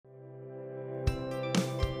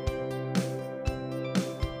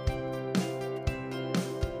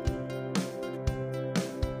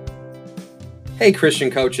Hey, Christian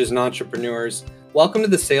coaches and entrepreneurs. Welcome to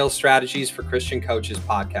the Sales Strategies for Christian Coaches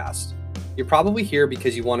podcast. You're probably here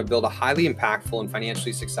because you want to build a highly impactful and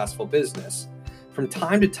financially successful business. From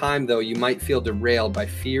time to time, though, you might feel derailed by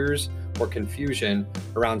fears or confusion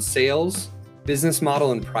around sales, business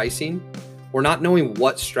model, and pricing, or not knowing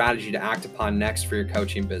what strategy to act upon next for your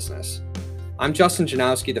coaching business. I'm Justin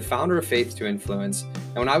Janowski, the founder of Faith to Influence,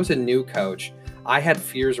 and when I was a new coach, I had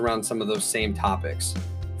fears around some of those same topics.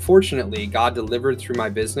 Fortunately, God delivered through my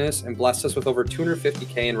business and blessed us with over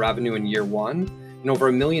 $250K in revenue in year one and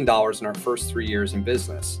over $1 million in our first 3 years in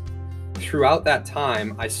business. Throughout that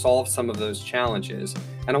time, I solved some of those challenges,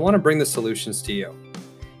 and I want to bring the solutions to you.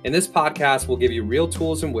 In this podcast, we'll give you real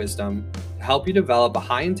tools and wisdom to help you develop a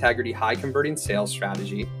high-integrity, high-converting sales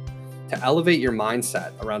strategy, to elevate your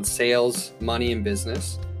mindset around sales, money, and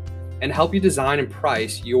business, and help you design and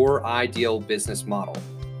price your ideal business model.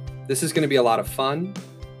 This is going to be a lot of fun.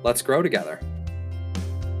 Let's grow together.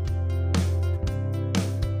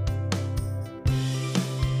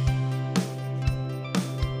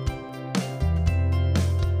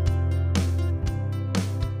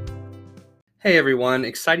 Hey everyone,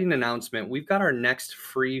 exciting announcement. We've got our next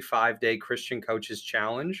free 5-day Christian Coaches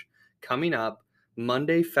Challenge coming up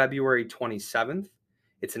Monday, February 27th.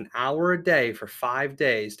 It's an hour a day for 5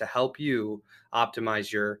 days to help you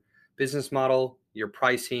optimize your business model, your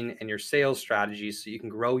pricing, and your sales strategies so you can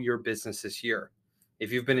grow your business this year.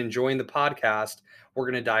 If you've been enjoying the podcast, we're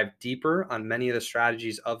going to dive deeper on many of the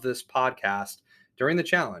strategies of this podcast during the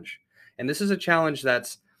challenge. And this is a challenge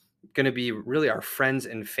that's going to be really our friends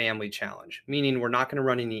and family challenge, meaning we're not going to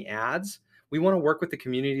run any ads. We want to work with the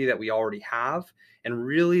community that we already have and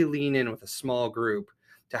really lean in with a small group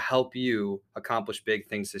to help you accomplish big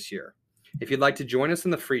things this year. If you'd like to join us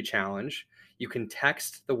in the free challenge, you can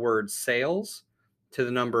text the word sales to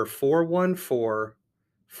the number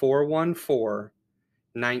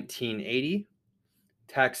 414-414-1980.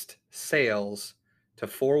 Text sales to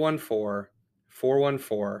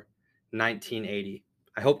 414-414-1980.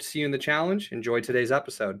 I hope to see you in the challenge. Enjoy today's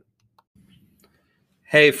episode.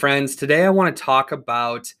 Hey friends, today I want to talk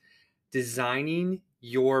about designing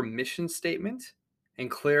your mission statement and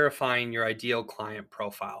clarifying your ideal client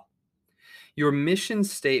profile. Your mission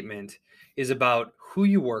statement is about who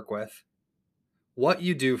you work with, what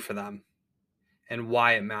you do for them, and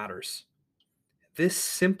why it matters. This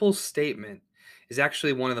simple statement is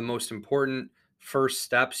actually one of the most important first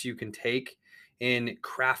steps you can take in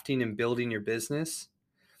crafting and building your business.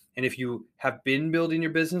 And if you have been building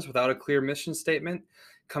your business without a clear mission statement,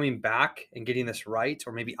 coming back and getting this right,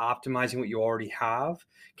 or maybe optimizing what you already have,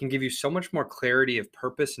 can give you so much more clarity of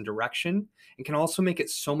purpose and direction, and can also make it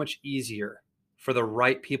so much easier for the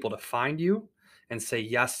right people to find you and say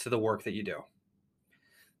yes to the work that you do.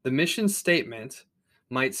 The mission statement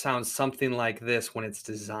might sound something like this when it's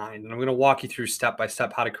designed. And I'm going to walk you through step by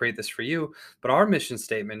step how to create this for you. But our mission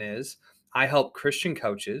statement is, I help Christian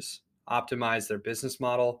coaches optimize their business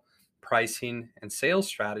model, pricing, and sales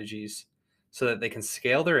strategies so that they can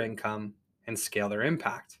scale their income and scale their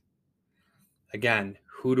impact. Again,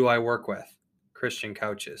 who do I work with? Christian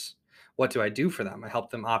coaches. What do I do for them? I help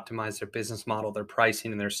them optimize their business model, their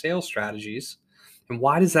pricing, and their sales strategies. And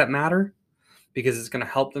why does that matter? Because it's going to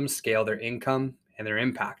help them scale their income and their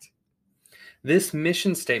impact. This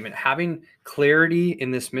mission statement, having clarity in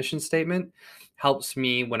this mission statement, helps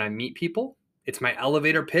me when I meet people. It's my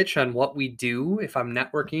elevator pitch on what we do if I'm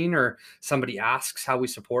networking or somebody asks how we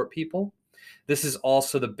support people. This is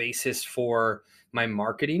also the basis for my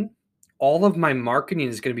marketing. All of my marketing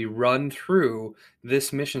is going to be run through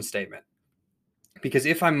this mission statement. Because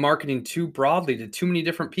if I'm marketing too broadly to too many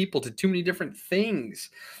different people, to too many different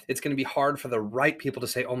things, it's going to be hard for the right people to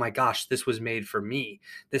say, oh my gosh, this was made for me.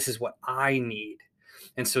 This is what I need.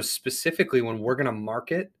 And so specifically when we're going to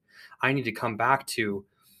market, I need to come back to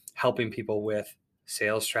helping people with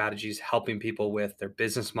sales strategies, helping people with their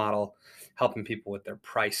business model, helping people with their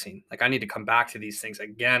pricing. Like I need to come back to these things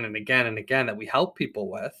again and again and again that we help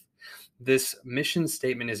people with. This mission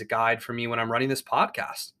statement is a guide for me when I'm running this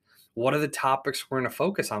podcast. What are the topics we're going to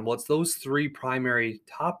focus on? Well, it's those 3 primary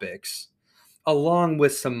topics, along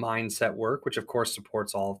with some mindset work, which of course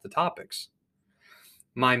supports all of the topics.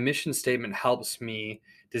 My mission statement helps me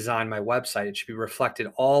design my website. It should be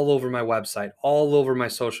reflected all over my website, all over my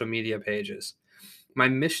social media pages. My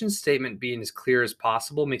mission statement being as clear as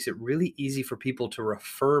possible makes it really easy for people to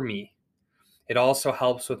refer me. It also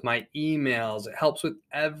helps with my emails. It helps with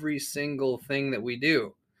every single thing that we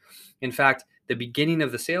do. In fact, the beginning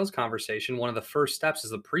of the sales conversation, one of the first steps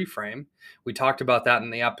is the pre-frame. We talked about that in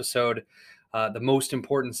the episode, the most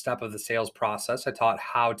important step of the sales process. I taught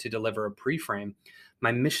how to deliver a pre-frame.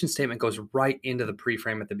 my mission statement goes right into the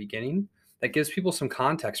pre-frame at the beginning. That gives people some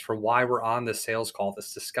context for why we're on this sales call,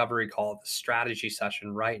 this discovery call, this strategy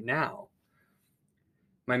session right now.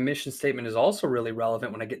 My mission statement is also really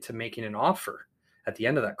relevant when I get to making an offer at the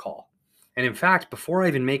end of that call. And in fact, before I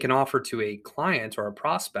even make an offer to a client or a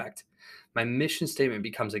prospect, my mission statement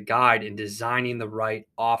becomes a guide in designing the right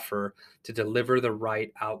offer to deliver the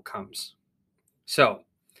right outcomes. So,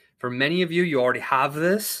 for many of you, you already have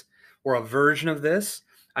this or a version of this.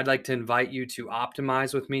 I'd like to invite you to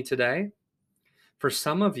optimize with me today. For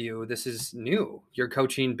some of you, this is new. Your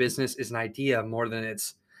coaching business is an idea more than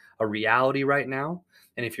it's a reality right now.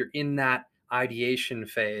 And if you're in that ideation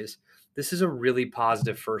phase, this is a really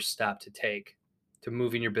positive first step to take to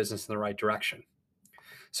moving your business in the right direction.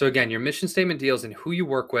 So again, your mission statement deals in who you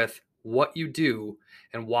work with, what you do,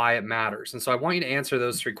 and why it matters. And so I want you to answer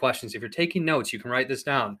those 3 questions. If you're taking notes, you can write this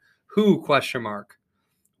down. Who, question mark,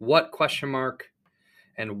 what, question mark,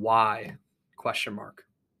 and why, question mark.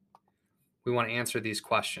 We want to answer these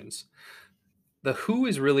questions. The who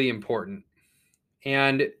is really important.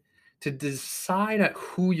 And to decide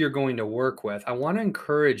who you're going to work with, I want to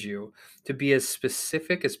encourage you to be as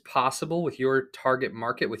specific as possible with your target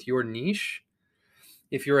market, with your niche.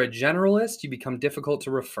 If you're a generalist, you become difficult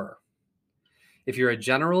to refer. If you're a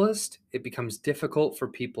generalist, it becomes difficult for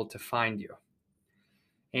people to find you.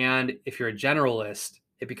 And if you're a generalist,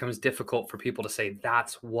 it becomes difficult for people to say,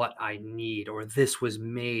 that's what I need, or this was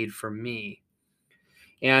made for me.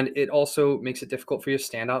 And it also makes it difficult for you to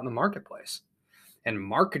stand out in the marketplace. And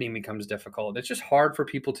marketing becomes difficult. It's just hard for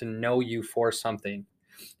people to know you for something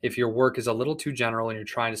if your work is a little too general and you're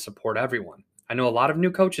trying to support everyone. I know a lot of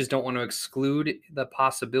new coaches don't want to exclude the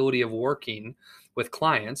possibility of working with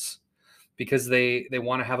clients because they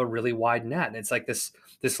want to have a really wide net. And it's like this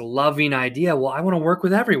loving idea, well, I want to work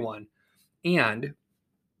with everyone. And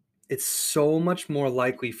it's so much more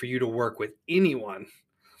likely for you to work with anyone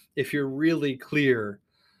if you're really clear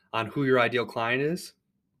on who your ideal client is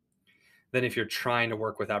than if you're trying to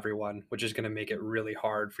work with everyone, which is going to make it really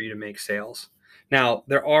hard for you to make sales. Now,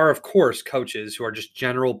 there are, of course, coaches who are just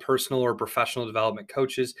general personal or professional development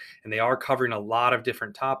coaches, and they are covering a lot of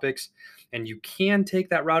different topics. And you can take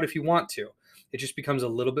that route if you want to. It just becomes a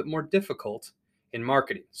little bit more difficult in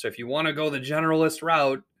marketing. So if you want to go the generalist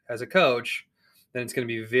route as a coach, then it's going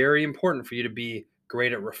to be very important for you to be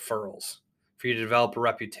great at referrals, for you to develop a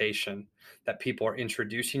reputation that people are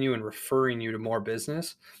introducing you and referring you to more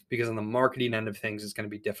business, because on the marketing end of things, it's going to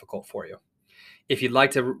be difficult for you. If you'd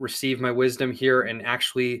like to receive my wisdom here and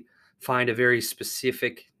actually find a very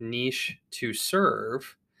specific niche to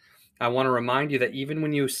serve, I want to remind you that even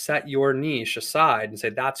when you set your niche aside and say,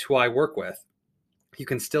 that's who I work with, you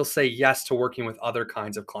can still say yes to working with other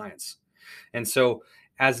kinds of clients. And so,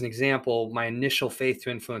 as an example, my initial Faith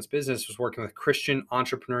to Influence business was working with Christian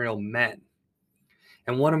entrepreneurial men.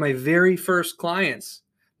 And one of my very first clients,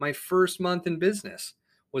 my first month in business,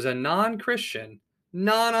 was a non-Christian,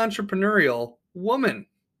 non-entrepreneurial woman.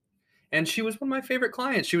 And she was one of my favorite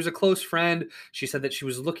clients. She was a close friend. She said that she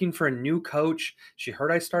was looking for a new coach. She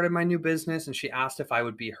heard I started my new business and she asked if I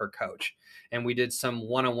would be her coach. And we did some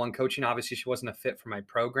one-on-one coaching. Obviously, she wasn't a fit for my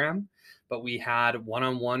program, but we had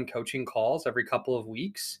one-on-one coaching calls every couple of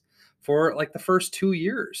weeks for like the first 2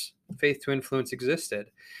 years Faith to Influence existed.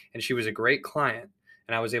 And she was a great client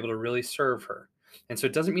and I was able to really serve her. And so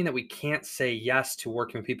it doesn't mean that we can't say yes to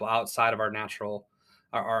working with people outside of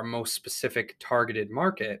our most specific targeted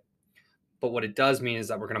market. But what it does mean is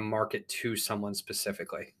that we're going to market to someone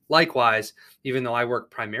specifically. Likewise, even though I work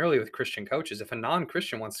primarily with Christian coaches, if a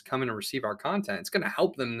non-Christian wants to come in and receive our content, it's going to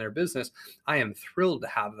help them in their business. I am thrilled to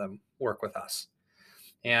have them work with us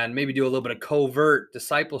and maybe do a little bit of covert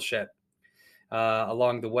discipleship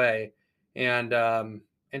along the way and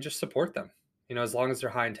just support them. You know, as long as they're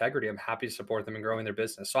high integrity, I'm happy to support them in growing their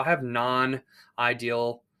business. So I have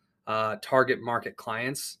non-ideal target market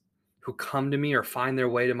clients who come to me or find their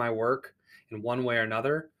way to my work in one way or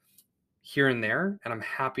another here and there. And I'm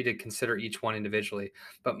happy to consider each one individually.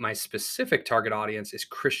 But my specific target audience is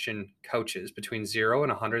Christian coaches between $0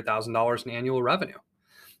 and $100,000 in annual revenue.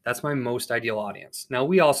 That's my most ideal audience. Now,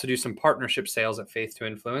 we also do some partnership sales at Faith to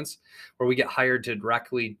Influence where we get hired to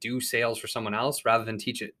directly do sales for someone else rather than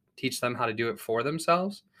teach them how to do it for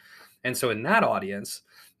themselves. And so in that audience,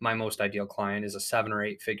 my most ideal client is a 7 or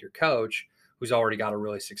 8 figure coach who's already got a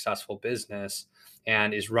really successful business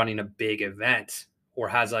and is running a big event or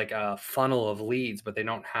has like a funnel of leads, but they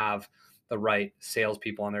don't have the right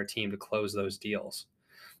salespeople on their team to close those deals.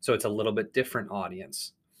 So it's a little bit different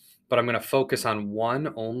audience, but I'm going to focus on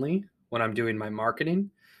one only when I'm doing my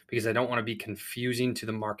marketing because I don't want to be confusing to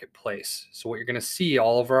the marketplace. So what you're going to see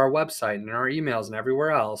all over our website and in our emails and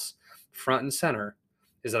everywhere else, front and center,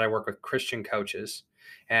 is that I work with Christian coaches.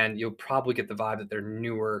 And you'll probably get the vibe that they're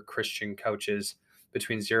newer Christian coaches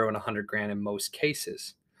between 0 and 100 grand in most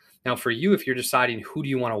cases. Now, for you, if you're deciding who do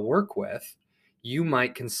you want to work with, you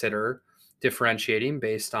might consider differentiating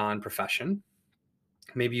based on profession.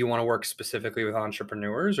 Maybe you want to work specifically with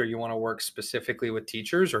entrepreneurs, or you want to work specifically with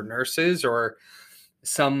teachers or nurses or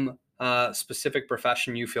some specific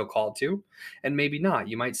profession you feel called to. And maybe not.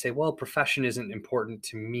 You might say, well, profession isn't important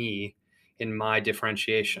to me in my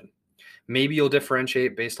differentiation. Maybe you'll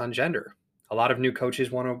differentiate based on gender. A lot of new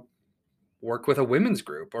coaches want to work with a women's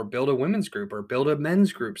group or build a women's group or build a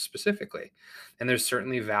men's group specifically. And there's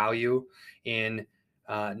certainly value in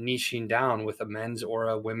niching down with a men's or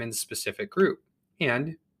a women's specific group.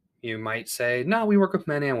 And you might say, no, we work with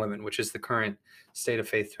men and women, which is the current state of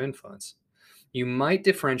faith to influence. You might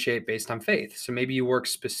differentiate based on faith. So maybe you work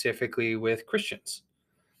specifically with Christians.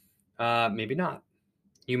 Maybe not.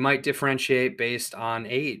 You might differentiate based on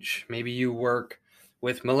age. Maybe you work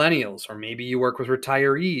with millennials, or maybe you work with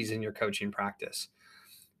retirees in your coaching practice.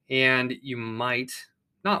 And you might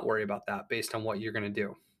not worry about that based on what you're going to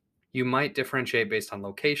do. You might differentiate based on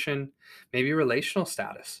location, maybe relational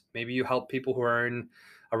status. Maybe you help people who are in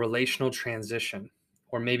a relational transition,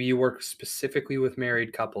 or maybe you work specifically with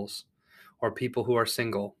married couples or people who are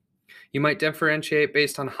single. You might differentiate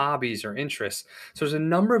based on hobbies or interests. So there's a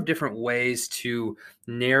number of different ways to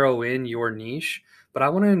narrow in your niche, but I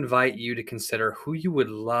want to invite you to consider who you would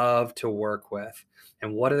love to work with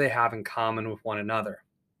and what do they have in common with one another.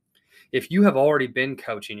 If you have already been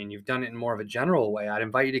coaching and you've done it in more of a general way, I'd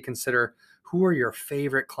invite you to consider who are your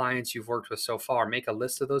favorite clients you've worked with so far. Make a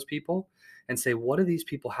list of those people and say, what do these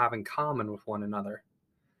people have in common with one another?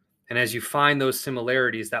 And as you find those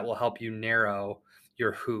similarities, that will help you narrow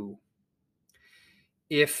your who.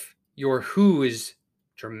 If your who is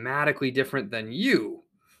dramatically different than you,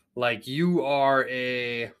 like you are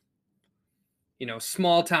a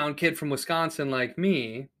small town kid from Wisconsin like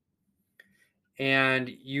me, and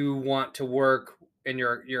you want to work and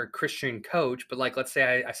you're a Christian coach, but like let's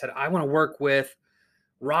say I said I want to work with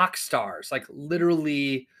rock stars, like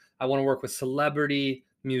literally I want to work with celebrity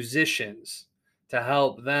musicians to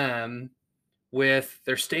help them with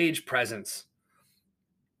their stage presence.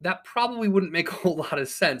 That probably wouldn't make a whole lot of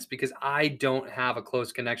sense because I don't have a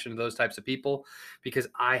close connection to those types of people, because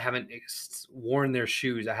I haven't worn their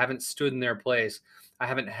shoes. I haven't stood in their place. I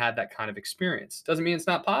haven't had that kind of experience. Doesn't mean it's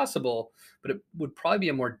not possible, but it would probably be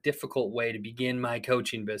a more difficult way to begin my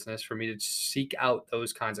coaching business for me to seek out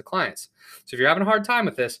those kinds of clients. So if you're having a hard time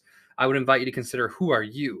with this, I would invite you to consider, who are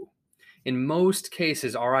you? In most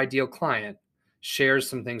cases, our ideal client shares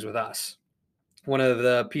some things with us. One of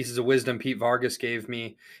the pieces of wisdom Pete Vargas gave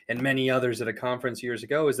me and many others at a conference years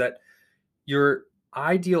ago is that your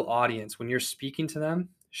ideal audience, when you're speaking to them,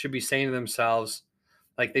 should be saying to themselves,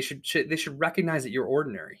 like they should recognize that you're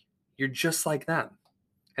ordinary. You're just like them.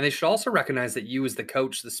 And they should also recognize that you as the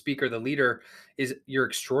coach, the speaker, the leader, you're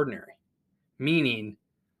extraordinary, meaning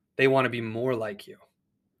they want to be more like you.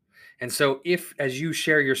 And so if, as you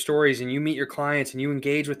share your stories and you meet your clients and you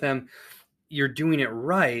engage with them, you're doing it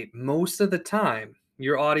right, most of the time,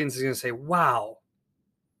 your audience is going to say, wow,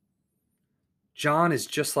 John is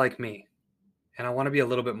just like me, and I want to be a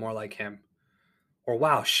little bit more like him. Or,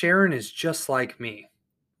 wow, Sharon is just like me,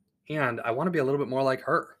 and I want to be a little bit more like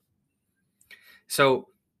her. So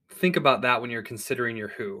think about that when you're considering your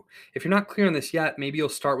who. If you're not clear on this yet, maybe you'll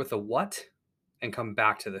start with the what and come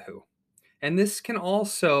back to the who. And this can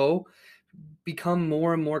also become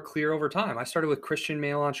more and more clear over time. I started with Christian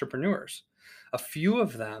male entrepreneurs. A few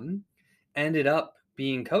of them ended up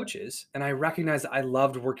being coaches, and I recognized that I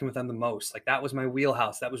loved working with them the most. Like that was my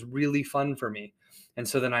wheelhouse. That was really fun for me. And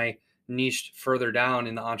so then I niched further down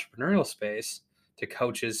in the entrepreneurial space to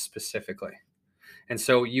coaches specifically. And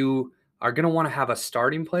so you are going to want to have a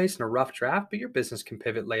starting place and a rough draft, but your business can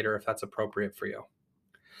pivot later if that's appropriate for you.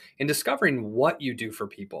 In discovering what you do for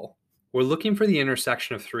people, we're looking for the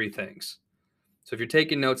intersection of three things. So if you're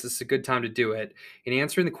taking notes, this is a good time to do it. In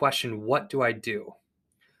answering the question, what do I do?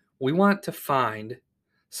 We want to find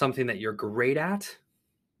something that you're great at,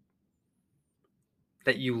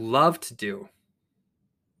 that you love to do,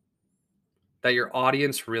 that your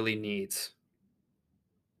audience really needs.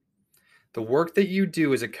 The work that you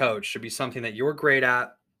do as a coach should be something that you're great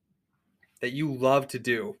at, that you love to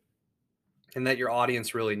do, and that your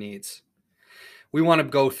audience really needs. We want to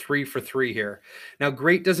go 3 for 3 here. Now,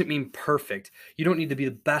 great doesn't mean perfect. You don't need to be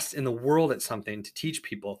the best in the world at something to teach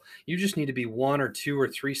people. You just need to be 1 or 2 or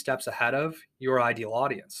 3 steps ahead of your ideal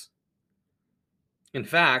audience. In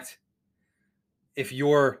fact, if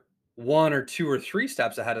you're 1 or 2 or 3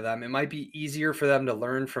 steps ahead of them, it might be easier for them to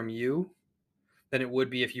learn from you than it would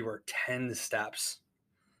be if you were 10 steps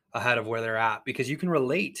ahead of where they're at, because you can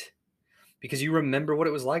relate, because you remember what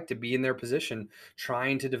it was like to be in their position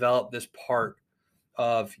trying to develop this part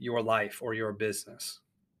of your life or your business.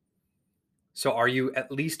 So are you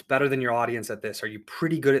at least better than your audience at this? Are you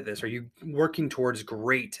pretty good at this? Are you working towards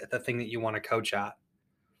great at the thing that you want to coach at?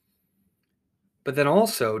 But then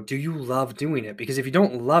also, do you love doing it? Because if you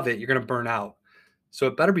don't love it, you're going to burn out. So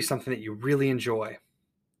it better be something that you really enjoy.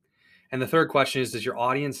 And the third question is, does your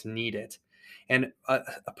audience need it? And a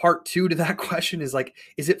part 2 to that question is like,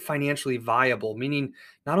 is it financially viable? Meaning,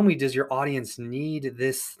 not only does your audience need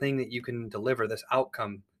this thing that you can deliver, this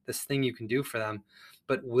outcome, this thing you can do for them,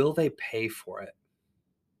 but will they pay for it?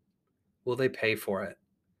 Will they pay for it?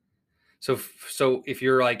 So if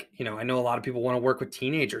you're like, I know a lot of people want to work with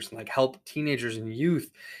teenagers and like help teenagers and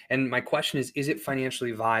youth. And my question is it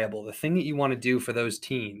financially viable? The thing that you want to do for those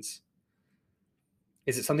teens,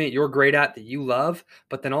 is it something that you're great at, that you love?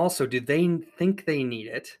 But then also, do they think they need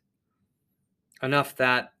it enough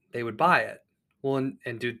that they would buy it? Well,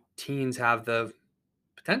 and do teens have the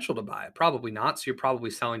potential to buy it? Probably not. So you're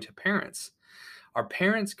probably selling to parents. Are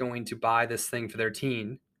parents going to buy this thing for their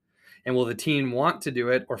teen? And will the teen want to do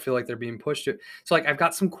it or feel like they're being pushed to it? So like, I've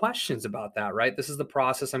got some questions about that, right? This is the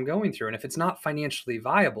process I'm going through. And if it's not financially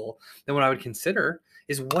viable, then what I would consider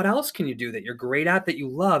is, what else can you do that you're great at, that you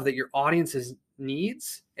love, that your audience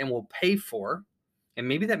needs and will pay for? And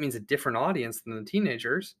maybe that means a different audience than the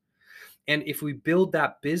teenagers. And if we build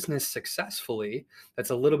that business successfully, that's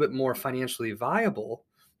a little bit more financially viable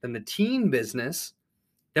than the teen business,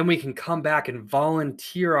 then we can come back and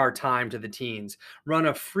volunteer our time to the teens, run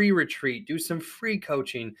a free retreat, do some free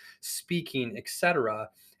coaching, speaking, etc.,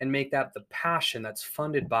 and make that the passion that's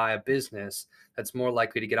funded by a business that's more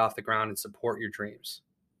likely to get off the ground and support your dreams.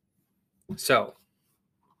 So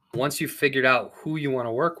once you've figured out who you want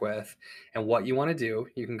to work with and what you want to do,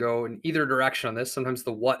 you can go in either direction on this. Sometimes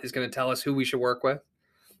the what is going to tell us who we should work with.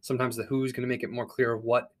 Sometimes the who is going to make it more clear of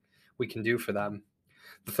what we can do for them.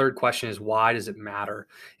 The third question is, why does it matter?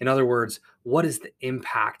 In other words, what is the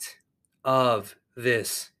impact of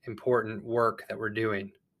this important work that we're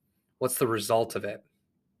doing? What's the result of it?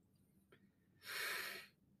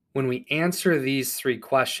 When we answer these 3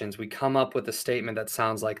 questions, we come up with a statement that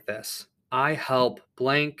sounds like this: I help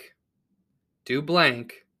blank do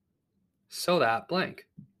blank so that blank.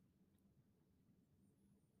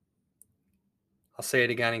 I'll say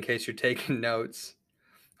it again in case you're taking notes.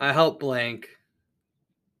 I help blank,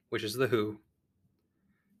 which is the who,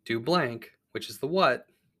 do blank, which is the what,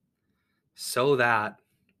 so that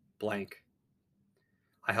blank.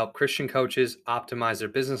 I help Christian coaches optimize their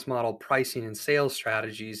business model, pricing, and sales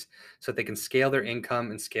strategies so that they can scale their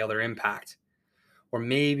income and scale their impact. Or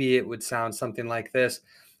maybe it would sound something like this: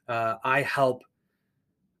 I help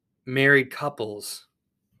married couples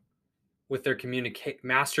with their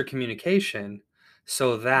master communication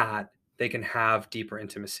so that they can have deeper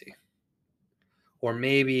intimacy. Or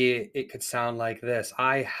maybe it could sound like this: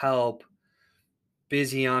 I help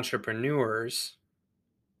busy entrepreneurs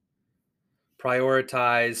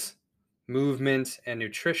prioritize movement and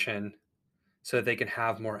nutrition so that they can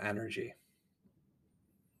have more energy.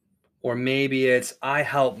 Or maybe it's, I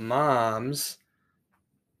help moms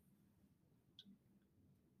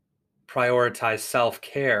prioritize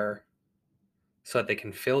self-care so that they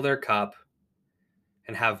can fill their cup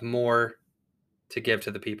and have more to give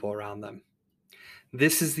to the people around them.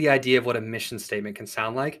 This is the idea of what a mission statement can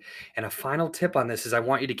sound like. And a final tip on this is, I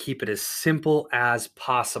want you to keep it as simple as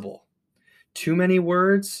possible. Too many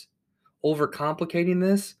words, overcomplicating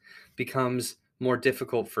this, becomes more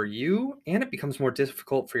difficult for you, and it becomes more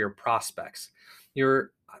difficult for your prospects.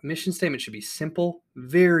 Your mission statement should be simple,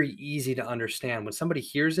 very easy to understand. When somebody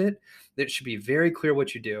hears it, it should be very clear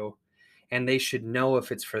what you do, and they should know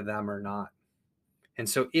if it's for them or not. And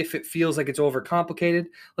so if it feels like it's overcomplicated,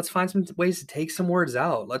 let's find some ways to take some words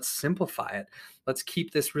out. Let's simplify it. Let's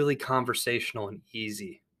keep this really conversational and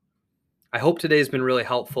easy. I hope today has been really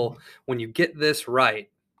helpful. When you get this right,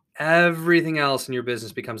 everything else in your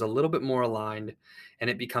business becomes a little bit more aligned, and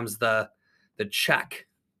it becomes the check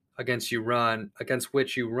against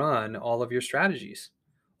which you run all of your strategies,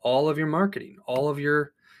 all of your marketing, all of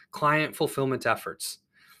your client fulfillment efforts.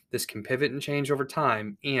 This can pivot and change over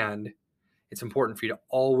time, and it's important for you to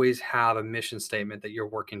always have a mission statement that you're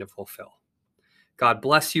working to fulfill. God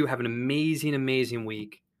bless you. Have an amazing, amazing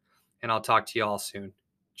week, and I'll talk to you all soon.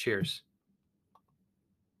 Cheers.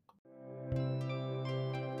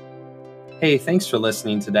 Hey, thanks for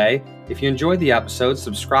listening today. If you enjoyed the episode,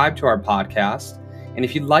 subscribe to our podcast. And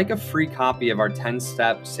if you'd like a free copy of our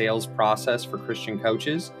 10-step sales process for Christian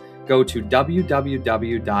coaches, go to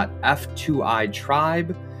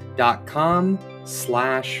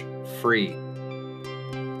www.f2itribe.com/free.